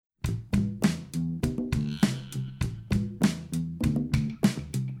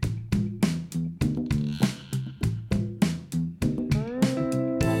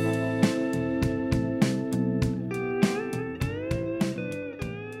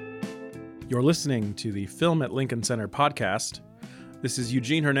You're listening to the Film at Lincoln Center podcast. This is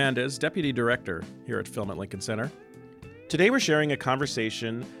Eugene Hernandez, Deputy Director here at Film at Lincoln Center. Today we're sharing a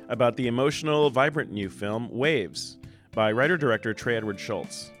conversation about the emotional, vibrant new film, Waves, by writer-director Trey Edward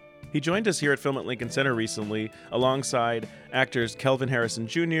Shults. He joined us here at Film at Lincoln Center recently alongside actors Kelvin Harrison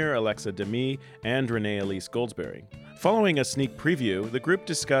Jr., Alexa Demie, and Renee Elise Goldsberry. Following a sneak preview, the group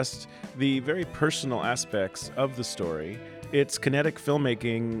discussed the very personal aspects of the story, its kinetic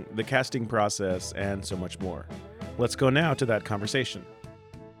filmmaking, the casting process, and so much more. Let's go now to that conversation.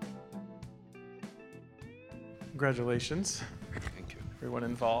 Congratulations. Thank you. Everyone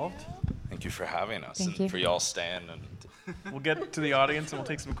involved. Thank you for having us. Thank and you. for y'all staying. And We'll get to the audience and we'll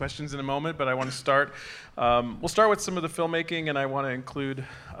take some questions in a moment, but I want to start. We'll start with some of the filmmaking, and I want to include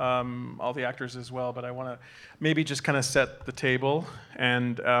all the actors as well, but I want to maybe just kind of set the table.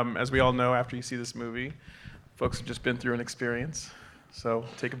 And as we all know, after you see this movie, folks have just been through an experience, so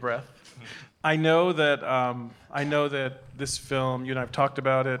take a breath. I know that this film, you and I have talked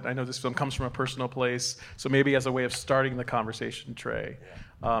about it. I know this film comes from a personal place. So maybe as a way of starting the conversation, Trey,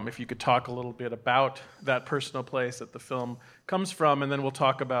 if you could talk a little bit about that personal place that the film comes from, and then we'll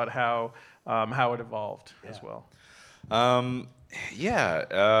talk about how it evolved as well.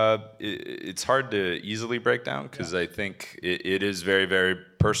 It's hard to easily break down because I think it is very, very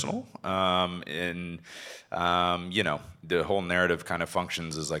personal. The whole narrative kind of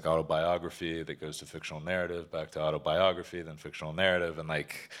functions as like autobiography that goes to fictional narrative, back to autobiography, then fictional narrative, and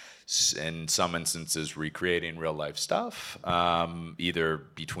like in some instances recreating real life stuff, either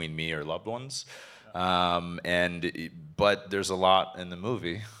between me or loved ones. But there's a lot in the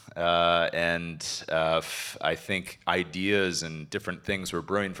movie. I think ideas and different things were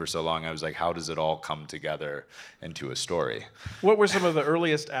brewing for so long. I was like, how does it all come together into a story? What were some of the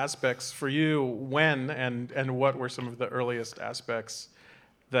earliest aspects for you and what were some of the earliest aspects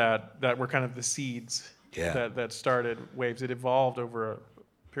that were kind of the seeds that started Waves? It evolved over a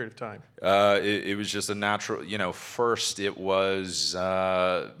period of time. It was just a natural, first it was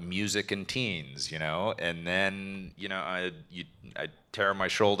music and teens, and then, I tear my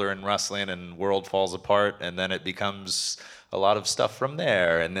shoulder in wrestling and world falls apart, and then it becomes a lot of stuff from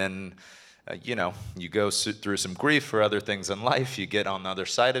there. And then, you go through some grief for other things in life, you get on the other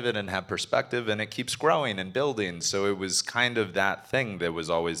side of it and have perspective, and it keeps growing and building. So it was kind of that thing that was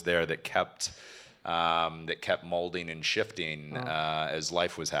always there that kept molding and shifting as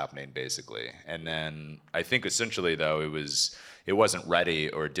life was happening, basically. And then I think essentially, though, it wasn't ready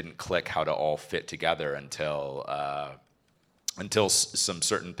or it didn't click how to all fit together until some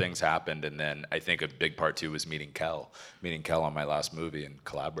certain things happened. And then I think a big part too was meeting Kel on my last movie and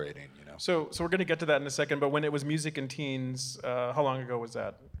collaborating. So we're going to get to that in a second. But when it was music and teens, how long ago was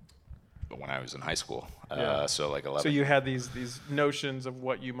that? When I was in high school, so like 11. So you had these notions of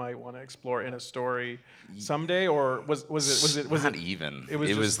what you might want to explore in a story someday, or was it not even? It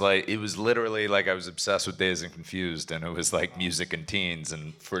was literally like I was obsessed with Dazed and Confused, and it was like music and teens,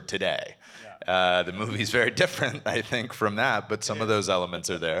 and for today, the movie's very different, I think, from that, but some of those elements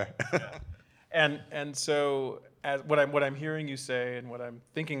are there. And so what I'm hearing you say, and what I'm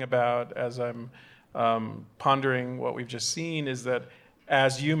thinking about as I'm pondering what we've just seen, is that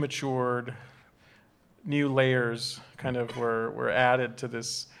as you matured, new layers kind of were added to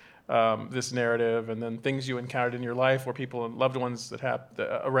this this narrative, and then things you encountered in your life, or people and loved ones that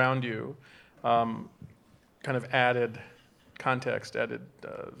around you, kind of added context, added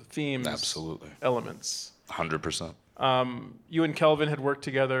themes, absolutely, elements. 100%. You and Kelvin had worked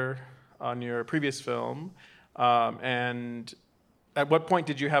together on your previous film, and at what point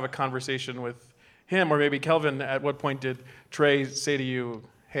did you have a conversation with him, or maybe Kelvin, at what point did Trey say to you,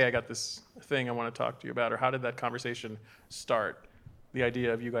 hey, I got this thing I want to talk to you about, or how did that conversation start, the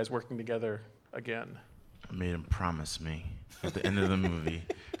idea of you guys working together again? I made him promise me at the end of the movie,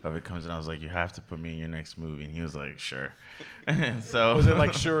 if it comes in, I was like, you have to put me in your next movie, and he was like, sure. So was it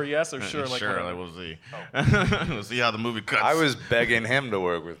like sure yes, or sure like sure, whatever? like we'll see. We'll see how the movie cuts. I was begging him to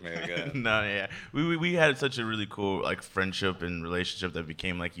work with me again. No, yeah, we had such a really cool like friendship and relationship that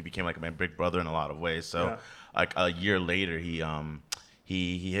he became like my big brother in a lot of ways. So like a year later, he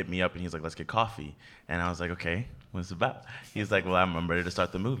hit me up and he's like, let's get coffee, and I was like, okay. What's it about? He's like, well, I'm ready to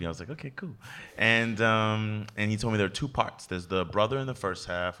start the movie. I was like, okay, cool. And he told me there are two parts. There's the brother in the first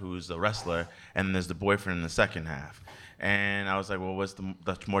half, who's the wrestler, and then there's the boyfriend in the second half. And I was like, well, what's the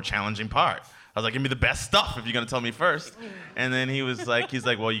more challenging part? I was like, give me the best stuff if you're gonna tell me first. And then he's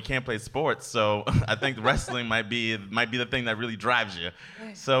like, well, you can't play sports, so I think wrestling might be the thing that really drives you.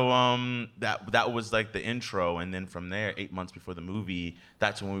 So that was like the intro, and then from there, 8 months before the movie,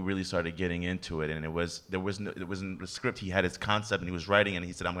 that's when we really started getting into it. And it was in the script. He had his concept, and he was writing, and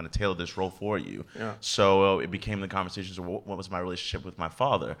he said, I'm gonna tailor this role for you. Yeah. So it became the conversations of what was my relationship with my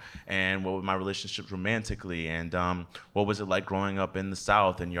father, and what were my relationships romantically, and what was it like growing up in the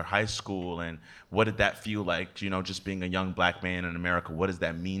South and your high school, and what did that feel like, just being a young black man in America? What does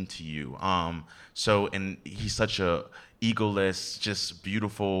that mean to you? And he's such a egoless, just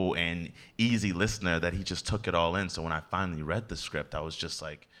beautiful and easy listener that he just took it all in. So when I finally read the script, I was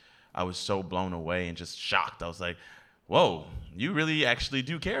so blown away and just shocked. I was like, whoa, you really actually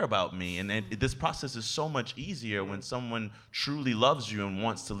do care about me. And this process is so much easier when someone truly loves you and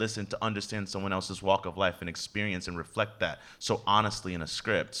wants to listen to understand someone else's walk of life and experience and reflect that so honestly in a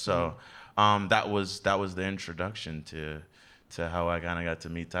script. So that was the introduction to how I kind of got to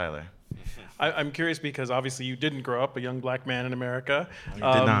meet Tyler. I'm curious because obviously you didn't grow up a young black man in America. I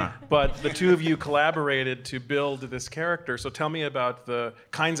did not. But the two of you collaborated to build this character. So tell me about the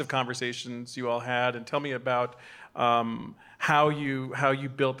kinds of conversations you all had, and tell me about how you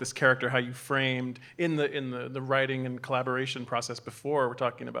built this character, how you framed in the writing and collaboration process before we're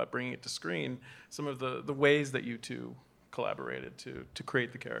talking about bringing it to screen, some of the ways that you two collaborated to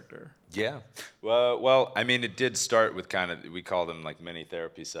create the character. Yeah. Well, I mean, it did start with we call them like mini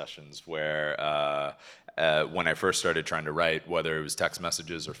therapy sessions where when I first started trying to write, whether it was text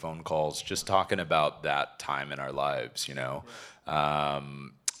messages or phone calls, just talking about that time in our lives,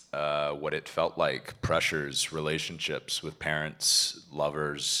 what it felt like, pressures, relationships with parents,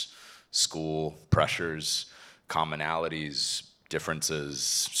 lovers, school, pressures, commonalities, differences,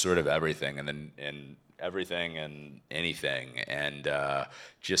 sort of everything, and everything and anything, and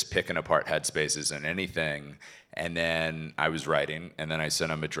just picking apart headspaces and anything. And then I was writing, and then I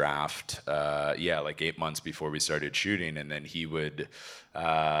sent him a draft, like 8 months before we started shooting, and then he would,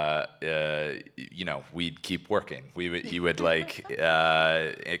 we'd keep working. He would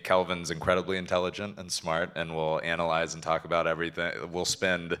Kelvin's incredibly intelligent and smart, and we'll analyze and talk about everything. We'll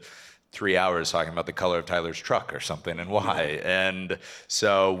spend 3 hours talking about the color of Tyler's truck or something and why. And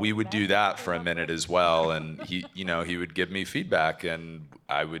so we would do that for a minute as well. And he would give me feedback, and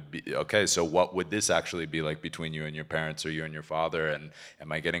I would be, okay, so what would this actually be like between you and your parents, or you and your father? And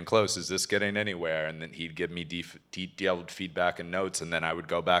am I getting close? Is this getting anywhere? And then he'd give me detailed feedback and notes, and then I would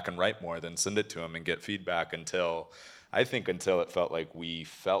go back and write more, then send it to him and get feedback until it felt like we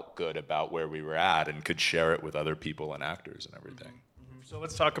felt good about where we were at and could share it with other people and actors and everything. So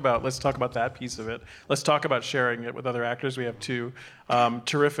let's talk about that piece of it. Let's talk about sharing it with other actors. We have two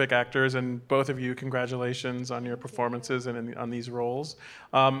terrific actors, and both of you, congratulations on your performances and on these roles.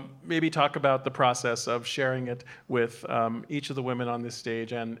 Maybe talk about the process of sharing it with each of the women on this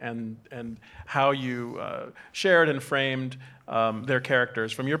stage, and how you shared and framed their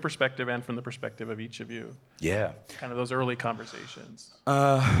characters from your perspective and from the perspective of each of you. Yeah. Kind of those early conversations.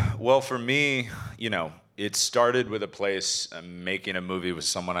 Well, for me, it started with a place making a movie with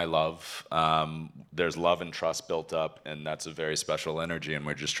someone I love. There's love and trust built up, and that's a very special energy, and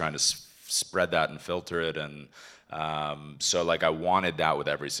we're just trying to spread that and filter it. And so I wanted that with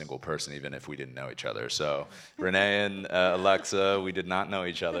every single person, even if we didn't know each other. So Renee and Alexa, we did not know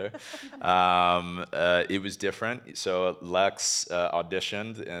each other. It was different. So Lex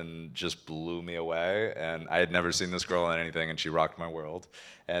auditioned and just blew me away, and I had never seen this girl in anything, and she rocked my world.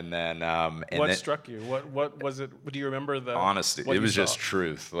 And then, what struck you? What was it? Do you remember the honesty? It was just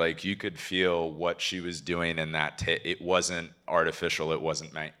truth. Like, you could feel what she was doing in that. It wasn't artificial. It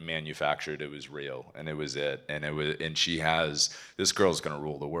wasn't manufactured. It was real, and it was it. And she has. This girl's gonna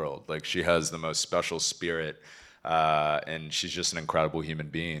rule the world. Like, she has the most special spirit, and she's just an incredible human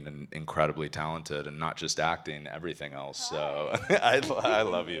being and incredibly talented, and not just acting, everything else. So I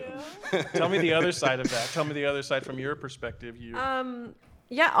love you. Tell me the other side of that. Tell me the other side from your perspective.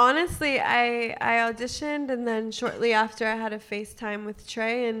 Yeah, honestly, I auditioned, and then shortly after I had a FaceTime with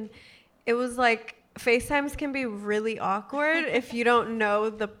Trey, and it was like FaceTimes can be really awkward if you don't know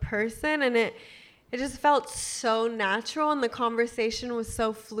the person, and it just felt so natural, and the conversation was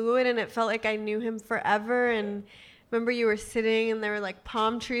so fluid, and it felt like I knew him forever. And remember, you were sitting and there were like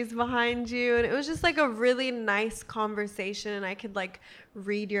palm trees behind you, and it was just like a really nice conversation, and I could like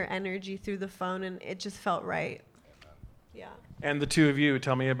read your energy through the phone, and it just felt right. Yeah. And the two of you,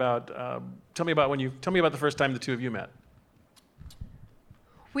 tell me about the first time the two of you met.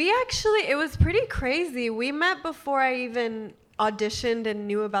 It was pretty crazy. We met before I even auditioned and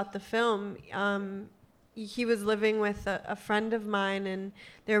knew about the film. he was living with a friend of mine, and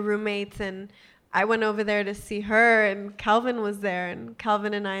they're roommates, and I went over there to see her, and Calvin was there, and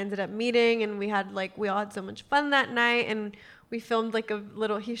Calvin and I ended up meeting, and we all had so much fun that night, and we filmed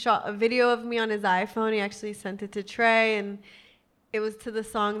he shot a video of me on his iPhone. He actually sent it to Trey, and it was to the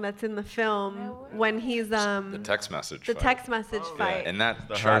song that's in the film when he's The text message. the fight. text message fight. And that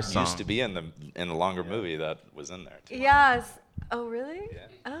The track Her song. used to be in the longer movie that was in there too. Yes. Oh, really? Yeah.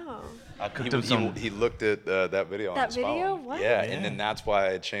 Oh. I cooked him some. He looked at that video on That his video? phone. What? Yeah, Yeah. and then that's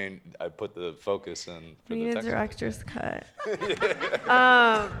why I put the focus in for Need the a text director's cut.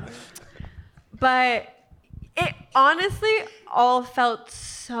 But it honestly all felt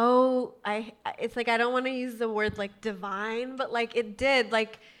so. It's like I don't want to use the word like divine, but like it did.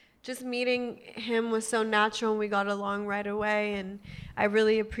 Like just meeting him was so natural, and we got along right away. And I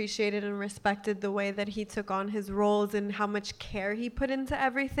really appreciated and respected the way that he took on his roles and how much care he put into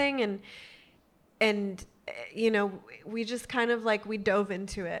everything. And you know, we just kind of like we dove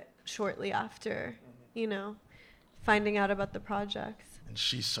into it shortly after, you know, finding out about the projects. And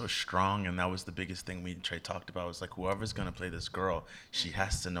she's so strong, and that was the biggest thing me and Trey talked about. Was like, whoever's gonna play this girl, she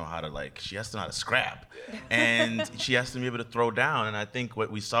has to know how to scrap, and she has to be able to throw down. And I think what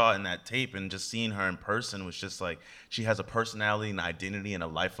we saw in that tape and just seeing her in person was just like she has a personality and identity and a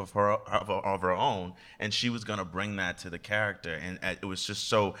life of her own, and she was gonna bring that to the character. And it was just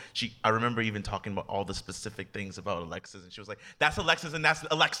so. I remember even talking about all the specific things about Alexis, and she was like, "That's Alexis and that's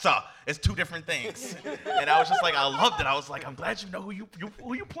Alexa. It's two different things." And I was just like, I loved it. I was like, I'm glad you know who you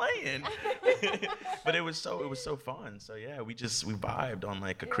playing. But it was so fun. So yeah, we vibed on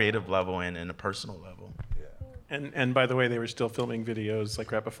like a creative level and a personal level. And by the way, they were still filming videos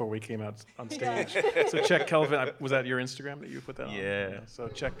like right before we came out on stage. So check Kelvin. Was that your Instagram that you put that on? Yeah. So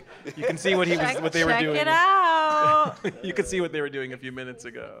check. You can see what they were doing. Check it out. You can see what they were doing a few minutes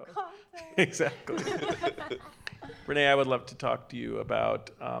ago. Exactly. Renee, I would love to talk to you about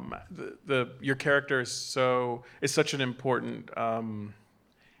your character is such an important.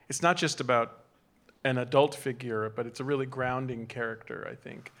 It's not just about an adult figure, but it's a really grounding character, I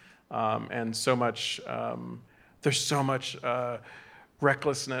think, and so much. There's so much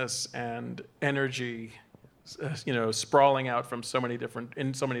recklessness and energy, sprawling out from so many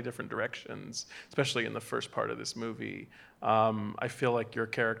different directions, especially in the first part of this movie. I feel like your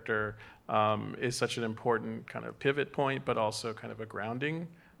character is such an important kind of pivot point, but also kind of a grounding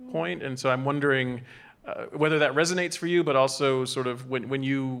point. And so I'm wondering whether that resonates for you, but also sort of when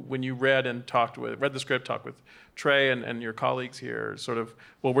you read and read the script, talked with Trey and your colleagues here, sort of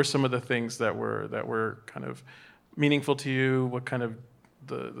what were some of the things that were kind of meaningful to you? What kind of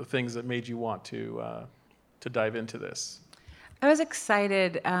the things that made you want to dive into this? I was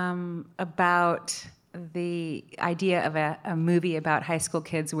excited about the idea of a movie about high school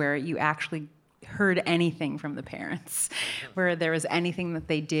kids where you actually heard anything from the parents, where there was anything that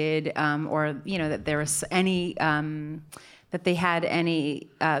they did, or that there was any that they had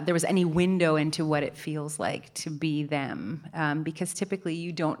there was any window into what it feels like to be them, because typically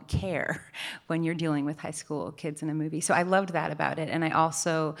you don't care when you're dealing with high school kids in a movie. So I loved that about it, and I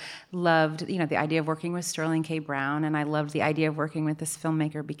also loved the idea of working with Sterling K. Brown, and I loved the idea of working with this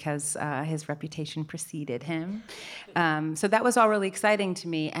filmmaker because his reputation preceded him. So that was all really exciting to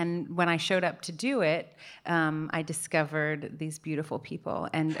me, and when I showed up to do it, I discovered these beautiful people,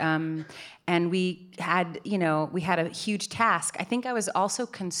 and we had a huge task. I think I was also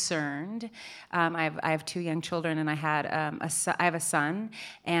concerned. I have two young children, and I have a son,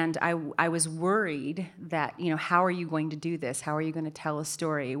 and I was worried that how are you going to do this? How are you going to tell a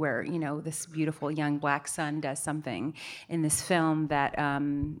story where this beautiful young black son does something in this film that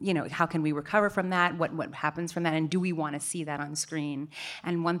how can we recover from that? What happens from that? And do we want to see that on screen?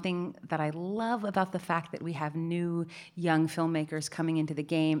 And one thing that I love about the fact that we have new young filmmakers coming into the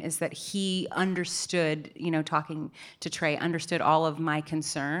game is that he understood, talking to Trey, understood all of my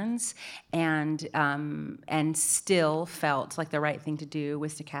concerns and still felt like the right thing to do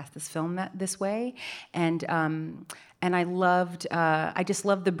was to cast this film this way. And I loved, I just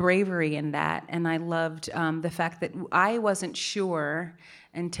loved the bravery in that. And I loved the fact that I wasn't sure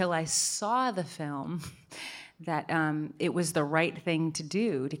until I saw the film that it was the right thing to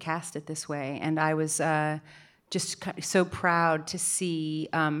do to cast it this way. And I was just so proud to see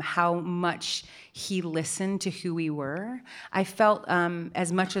how much he listened to who we were. I felt,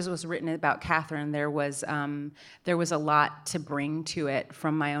 as much as was written about Catherine, there was a lot to bring to it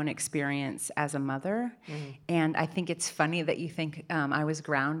from my own experience as a mother. And I think it's funny that you think I was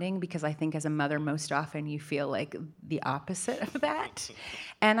grounding, because I think as a mother, most often you feel like the opposite of that.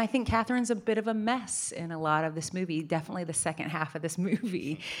 And I think Catherine's a bit of a mess in a lot of this movie, definitely the second half of this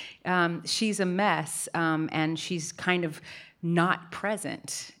movie. She's a mess, and she's kind of not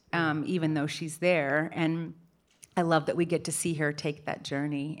present, even though she's there. And I love that we get to see her take that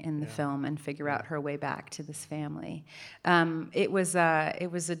journey in the film and figure out her way back to this family. It was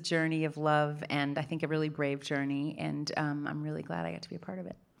a journey of love, and I think a really brave journey, and I'm really glad I got to be a part of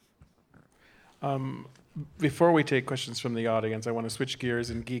it. Before we take questions from the audience, I want to switch gears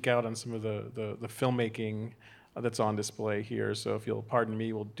and geek out on some of the filmmaking that's on display here. So if you'll pardon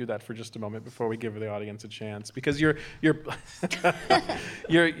me, we'll do that for just a moment before we give the audience a chance, because you're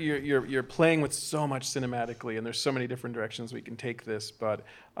you're playing with so much cinematically, and there's so many different directions we can take this. But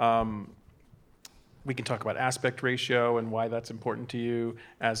we can talk about aspect ratio and why that's important to you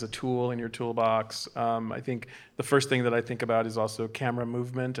as a tool in your toolbox. I think the first thing that I think about is also camera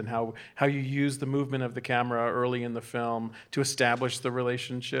movement, and how you use the movement of the camera early in the film to establish the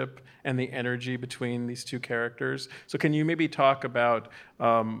relationship and the energy between these two characters. So can you maybe talk about,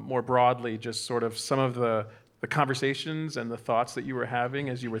 more broadly, just sort of some of the conversations and the thoughts that you were having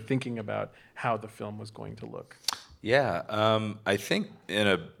as you were thinking about how the film was going to look? Yeah, I think in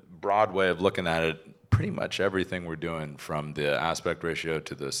a broad way of looking at it, pretty much everything we're doing, from the aspect ratio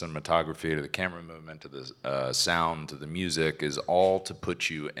to the cinematography to the camera movement to the sound to the music, is all to put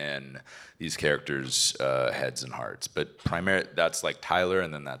you in these characters' heads and hearts. But primarily, that's like Tyler,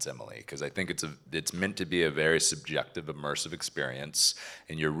 and then that's Emily, because I think it's meant to be a very subjective, immersive experience,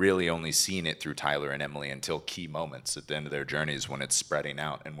 and you're really only seeing it through Tyler and Emily until key moments at the end of their journeys, when it's spreading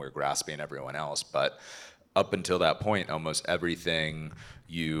out and we're grasping everyone else. But up until that point, almost everything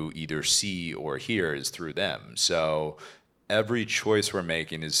you either see or hear is through them. So every choice we're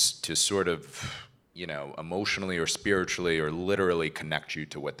making is to sort of, emotionally or spiritually or literally connect you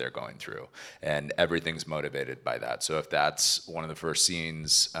to what they're going through. And everything's motivated by that. So if that's one of the first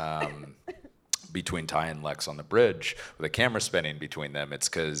scenes between Ty and Lex on the bridge, with a camera spinning between them, it's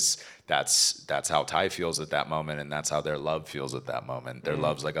because that's how Ty feels at that moment, and that's how their love feels at that moment. Their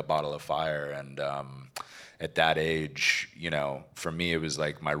love's like a bottle of fire, and at that age, for me, it was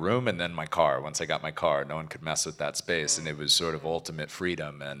like my room and then my car. Once I got my car, no one could mess with that space, and it was sort of ultimate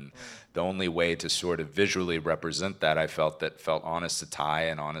freedom. And the only way to sort of visually represent that, I felt honest to Ty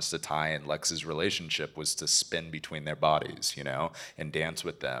and Lex's relationship, was to spin between their bodies, and dance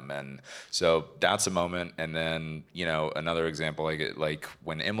with them. And so that's a moment. And then, another example, like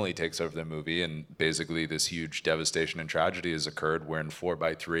when Emily takes over the movie, and basically this huge devastation and tragedy has occurred. We're in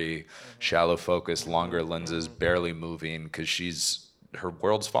 4:3, shallow focus, longer lenses, barely moving, because her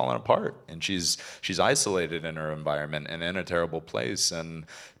world's fallen apart, and she's isolated in her environment and in a terrible place. And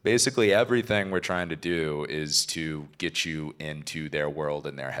basically everything we're trying to do is to get you into their world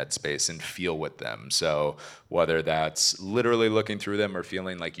and their headspace and feel with them. So whether that's literally looking through them or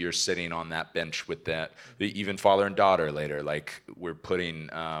feeling like you're sitting on that bench with that, even father and daughter later, like we're putting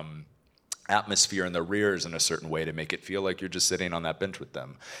atmosphere in the rears in a certain way to make it feel like you're just sitting on that bench with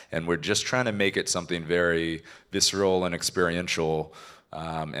them. And we're just trying to make it something very visceral and experiential,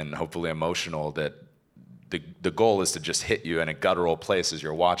 and hopefully emotional, that the goal is to just hit you in a guttural place as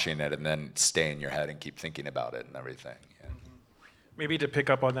you're watching it, and then stay in your head and keep thinking about it and everything. Yeah. Maybe to pick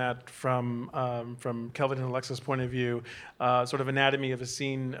up on that from Kelvin and Alexa's point of view, sort of anatomy of a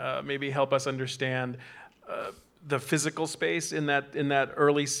scene, maybe help us understand the physical space in that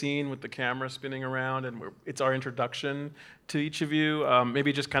early scene with the camera spinning around, and it's our introduction to each of you.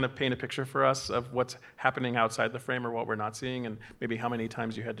 Maybe just kind of paint a picture for us of what's happening outside the frame, or what we're not seeing, and maybe how many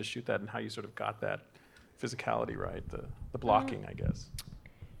times you had to shoot that, and how you sort of got that physicality right, the blocking, I guess.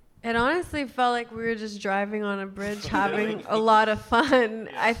 It honestly felt like we were just driving on a bridge, having a lot of fun.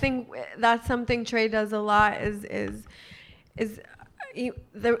 I think that's something Trey does a lot.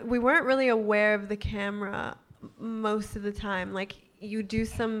 We weren't really aware of the camera most of the time. Like, you do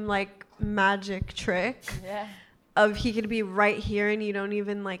some like magic trick of he could be right here and you don't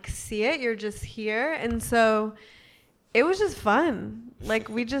even like see it. You're just here. And so it was just fun. Like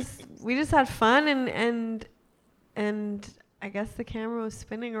we just had fun, and I guess the camera was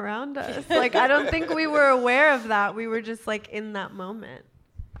spinning around us. Like, I don't think we were aware of that. We were just like in that moment.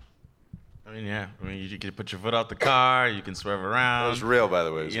 I mean, yeah. I mean, you can put your foot out the car. You can swerve around. It was real, by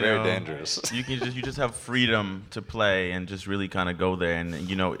the way. It was very dangerous. You just have freedom to play and just really kind of go there. And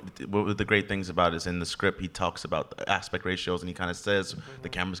what the great things about it is in the script he talks about the aspect ratios and he kind of says the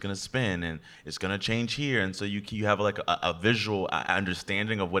camera's gonna spin and it's gonna change here. And so you have like a visual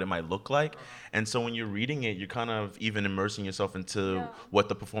understanding of what it might look like. And so when you're reading it, you're kind of even immersing yourself into what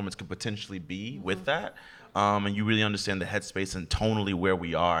the performance could potentially be with that. And you really understand the headspace and tonally where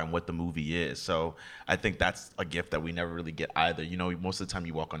we are and what the movie is. So I think that's a gift that we never really get either. Most of the time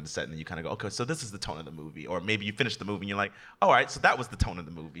you walk on the set and you kind of go, okay, so this is the tone of the movie. Or maybe you finish the movie and you're like, all right, so that was the tone of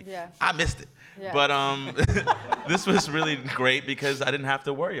the movie. Yeah. I missed it. Yeah. But this was really great because I didn't have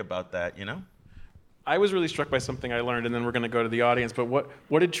to worry about that, I was really struck by something I learned, and then we're going to go to the audience. But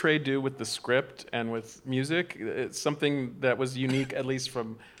what did Trey do with the script and with music? It's something that was unique, at least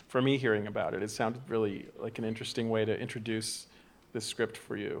for me hearing about it. It sounded really like an interesting way to introduce this script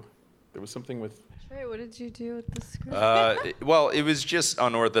for you. There was something with... Trey, what did you do with the script? Well, it was just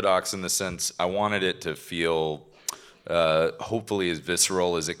unorthodox in the sense I wanted it to feel hopefully as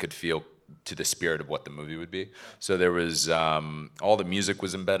visceral as it could feel to the spirit of what the movie would be. So there was all the music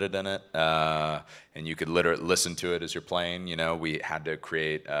was embedded in it, and you could literally listen to it as you're playing. We had to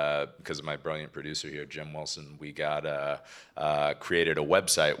create because of my brilliant producer here, Jim Wilson. We got created a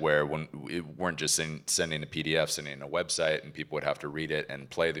website where when we weren't just sending a PDF, sending a website, and people would have to read it and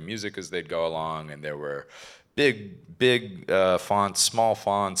play the music as they'd go along. And there were big fonts, small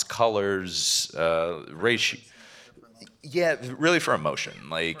fonts, colors, ratio. Yeah, really for emotion.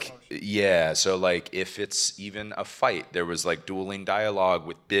 Yeah, so if it's even a fight, there was dueling dialogue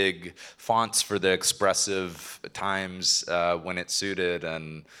with big fonts for the expressive times when it suited,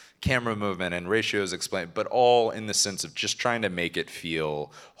 and camera movement and ratios explained, but all in the sense of just trying to make it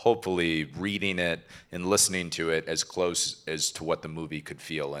feel, hopefully reading it and listening to it as close as to what the movie could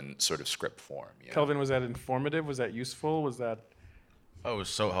feel in sort of script form. Kelvin, was that informative? Was that useful? Was that... Oh, it was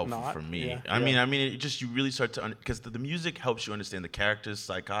so helpful for me. Yeah. I mean, it just you really start to because the music helps you understand the characters'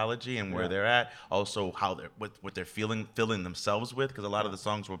 psychology and where they're at. Also, how they're what they're filling themselves with. Because a lot of the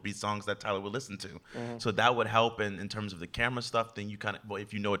songs will be songs that Tyler would listen to. Mm-hmm. So that would help in terms of the camera stuff. Then you kind of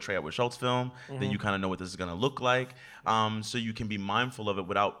if you know a Trey Edward Schultz film, then you kind of know what this is gonna look like. So you can be mindful of it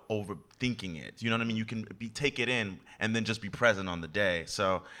without overthinking it. You know what I mean? You can take it in and then just be present on the day.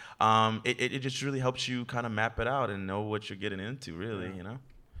 So it just really helps you kind of map it out and know what you're getting into, really.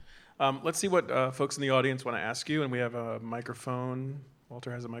 Let's see what folks in the audience want to ask you, and we have a microphone.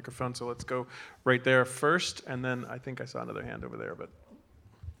 Walter has a microphone, so let's go right there first, and then I think I saw another hand over there. But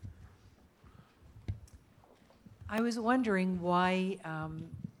I was wondering why,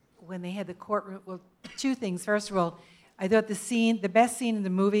 when they had the courtroom, well, two things. First of all, I thought the best scene in the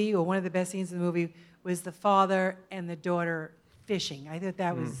movie, or one of the best scenes in the movie, was the father and the daughter fishing. I thought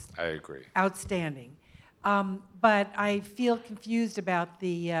that was I agree. Outstanding. But I feel confused about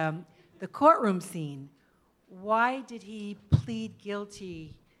the courtroom scene. Why did he plead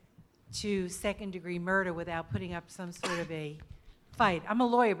guilty to second-degree murder without putting up some sort of a fight? I'm a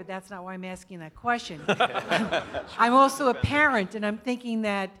lawyer, but that's not why I'm asking that question. I'm also a parent, and I'm thinking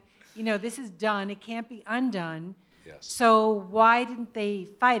that, this is done. It can't be undone. Yes. So why didn't they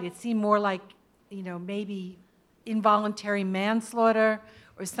fight? It seemed more like, maybe involuntary manslaughter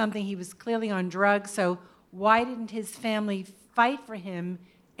or something. He was clearly on drugs. So why didn't his family fight for him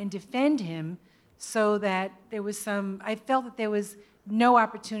and defend him so that there was I felt that there was no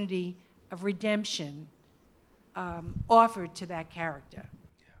opportunity of redemption offered to that character.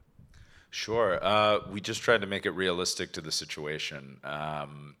 Sure. We just tried to make it realistic to the situation. I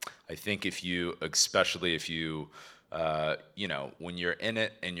think especially if you, when you're in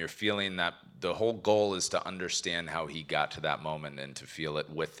it and you're feeling that the whole goal is to understand how he got to that moment and to feel it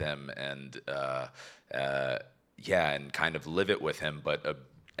with him and, and kind of live it with him, but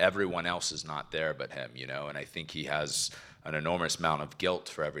everyone else is not there but him, and I think he has an enormous amount of guilt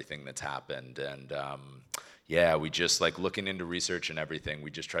for everything that's happened. And, we just looking into research and everything,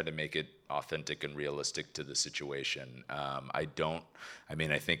 we just tried to make it authentic and realistic to the situation. I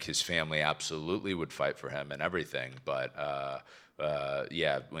think his family absolutely would fight for him and everything, but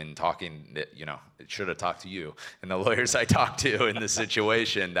when talking, it should have talked to you and the lawyers I talked to in the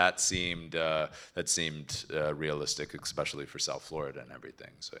situation. That seemed realistic, especially for South Florida and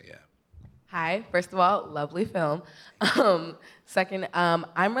everything. So yeah. Hi, first of all, lovely film. Second,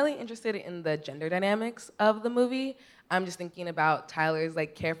 I'm really interested in the gender dynamics of the movie. I'm just thinking about Tyler's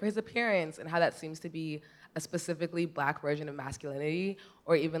care for his appearance and how that seems to be a specifically Black version of masculinity,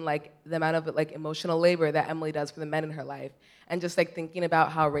 or even like the amount of like emotional labor that Emily does for the men in her life. And just like thinking about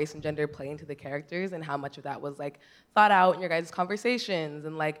how race and gender play into the characters and how much of that was like thought out in your guys' conversations,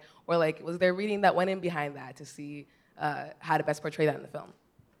 and like, or like, was there reading that went in behind that to see how to best portray that in the film?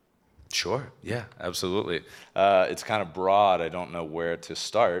 Sure. Yeah, absolutely. It's kind of broad. I don't know where to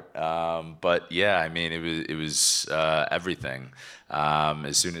start, but yeah, I mean, it was everything.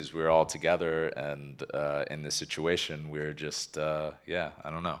 As soon as we were all together and in this situation, we were just I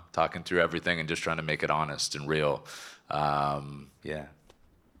don't know, talking through everything and just trying to make it honest and real. Yeah.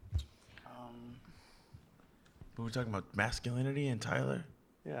 We were talking about masculinity and Tyler.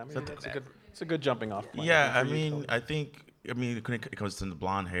 Yeah, maybe it's a good jumping off point. Yeah, I mean, when it comes to the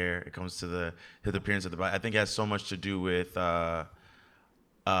blonde hair, it comes to the appearance of the body. I think it has so much to do with what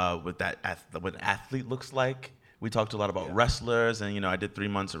an athlete looks like. We talked a lot about wrestlers, and I did 3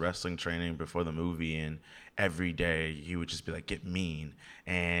 months of wrestling training before the movie, and every day he would just be like, get mean,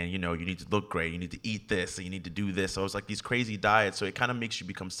 and you need to look great, you need to eat this, and you need to do this. So it's like these crazy diets. So it kind of makes you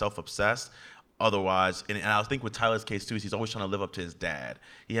become self-obsessed. Otherwise, and I think with Tyler's case too, is he's always trying to live up to his dad.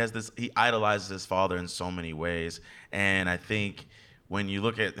 He idolizes his father in so many ways, and I think when you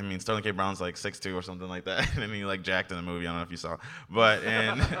look at, Sterling K. Brown's like 6'2" or something like that, and he like jacked in the movie. I don't know if you saw, but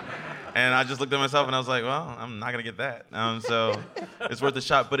and I just looked at myself and I was like, well, I'm not gonna get that. So it's worth a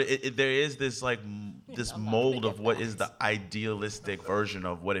shot. But there is this like this mold of what is the idealistic version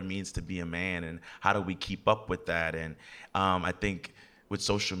of what it means to be a man, and how do we keep up with that? And I think with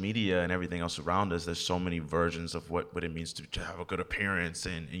social media and everything else around us, there's so many versions of what it means to have a good appearance,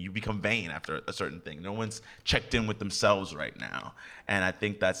 and you become vain after a certain thing. No one's checked in with themselves right now. And I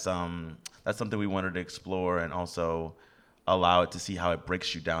think that's something we wanted to explore, and also allow it to see how it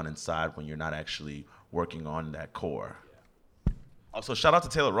breaks you down inside when you're not actually working on that core. Also, shout out to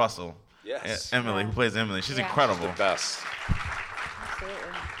Taylor Russell. Yes. Emily, who plays Emily. She's incredible. The best. Absolutely.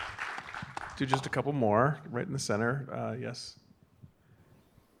 Do just a couple more right in the center. Yes.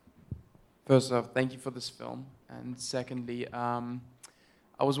 First off, thank you for this film. And secondly, I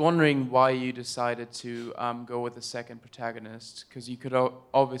was wondering why you decided to go with the second protagonist, because you could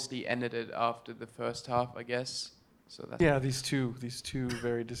obviously ended it after the first half, I guess. So that's these two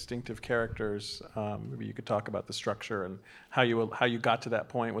very distinctive characters. Maybe you could talk about the structure and how you got to that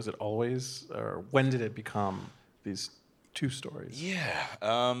point. Was it always, or when did it become these two stories? Yeah,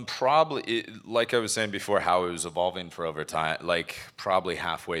 probably, like I was saying before, how it was evolving for over time, like probably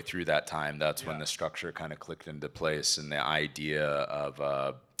halfway through that time, that's when the structure kind of clicked into place, and the idea of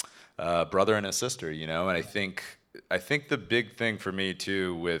a brother and a sister, and I think the big thing for me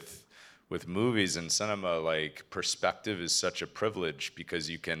too with movies and cinema, like perspective is such a privilege, because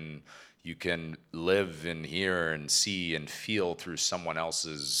you can live and hear and see and feel through someone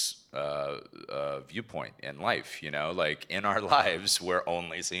else's viewpoint in life. Like in our lives, we're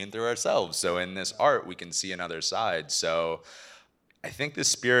only seeing through ourselves. So in this art, we can see another side. So I think the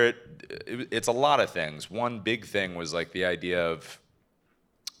spirit, it's a lot of things. One big thing was like the idea of,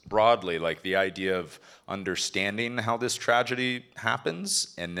 broadly, like the idea of understanding how this tragedy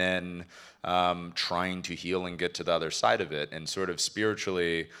happens, and then trying to heal and get to the other side of it. And sort of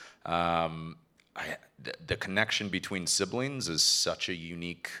spiritually, the connection between siblings is such a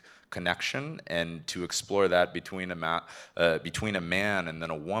unique connection, and to explore that between a man and then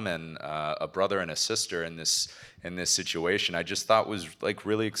a woman, a brother and a sister in this situation, I just thought was like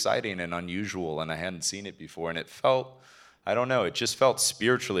really exciting and unusual, and I hadn't seen it before, and it felt, I don't know, it just felt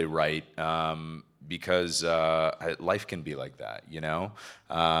spiritually right, because life can be like that,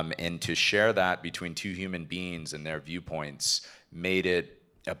 and to share that between two human beings and their viewpoints made it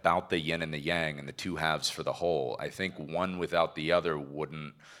about the yin and the yang and the two halves for the whole. I think one without the other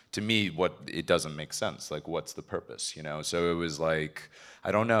wouldn't, to me, it doesn't make sense. Like, what's the purpose, So it was like,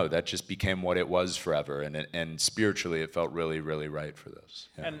 I don't know, that just became what it was forever, and spiritually it felt really, really right for this.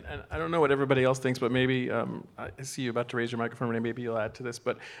 Yeah. And I don't know what everybody else thinks, but maybe, I see you about to raise your microphone, and maybe you'll add to this,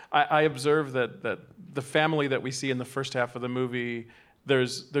 but I observe that the family that we see in the first half of the movie,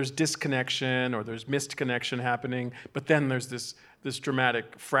 there's disconnection, or there's missed connection happening, but then there's this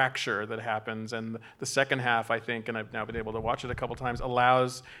dramatic fracture that happens, and the second half, I think, and I've now been able to watch it a couple times,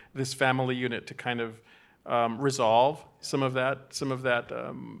 allows this family unit to kind of resolve some of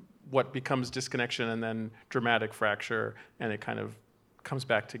that what becomes disconnection and then dramatic fracture, and it kind of comes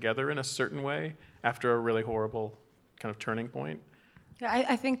back together in a certain way after a really horrible kind of turning point. Yeah,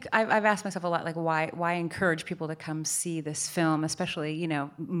 I think I've asked myself a lot, like why encourage people to come see this film, especially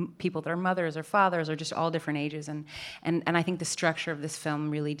people that are mothers or fathers or just all different ages, and I think the structure of this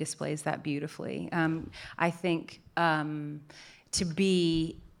film really displays that beautifully. I think to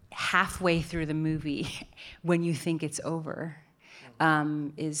be halfway through the movie when you think it's over,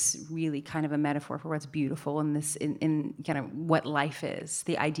 is really kind of a metaphor for what's beautiful in kind of what life is.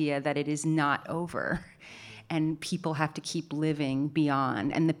 The idea that it is not over, and people have to keep living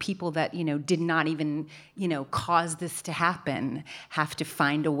beyond. And the people that, did not even, cause this to happen have to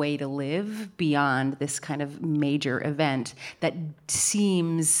find a way to live beyond this kind of major event that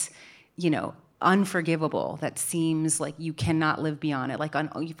seems, unforgivable, that seems like you cannot live beyond it, like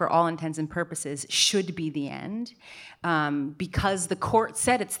for all intents and purposes should be the end, because the court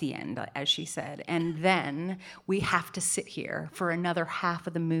said it's the end, as she said, and then we have to sit here for another half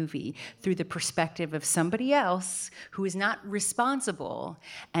of the movie through the perspective of somebody else who is not responsible,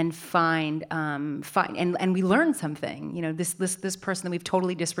 and find and we learn something. This person that we've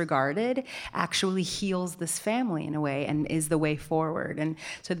totally disregarded actually heals this family in a way and is the way forward. And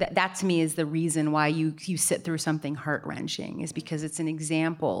so that to me is the reason why you sit through something heart-wrenching, is because it's an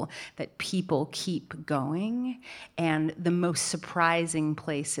example that people keep going, and the most surprising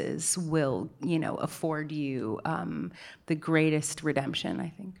places will, afford you the greatest redemption, I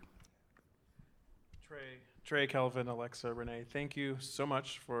think. Trey, Kelvin, Alexa, Renee, thank you so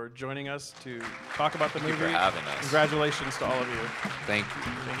much for joining us to talk about the movie. Thank you for having us. Congratulations to all of you. Thank you.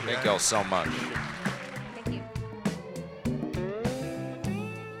 Thank y'all so much. Thank you.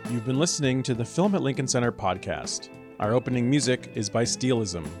 You've been listening to the Film at Lincoln Center podcast. Our opening music is by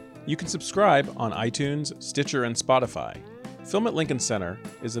Steelism. You can subscribe on iTunes, Stitcher, and Spotify. Film at Lincoln Center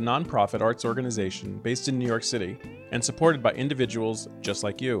is a nonprofit arts organization based in New York City and supported by individuals just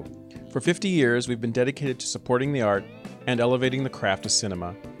like you. For 50 years, we've been dedicated to supporting the art and elevating the craft of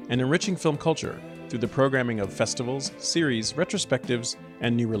cinema and enriching film culture through the programming of festivals, series, retrospectives,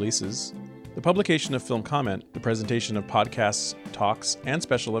 and new releases, the publication of Film Comment, the presentation of podcasts, talks, and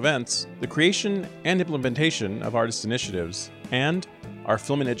special events, the creation and implementation of artist initiatives, and our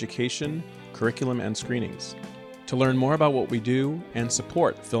film and education, curriculum, and screenings. To learn more about what we do and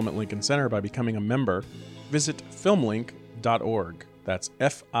support Film at Lincoln Center by becoming a member, visit filmlink.org. That's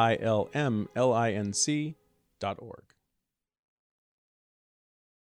FILMLINC.org.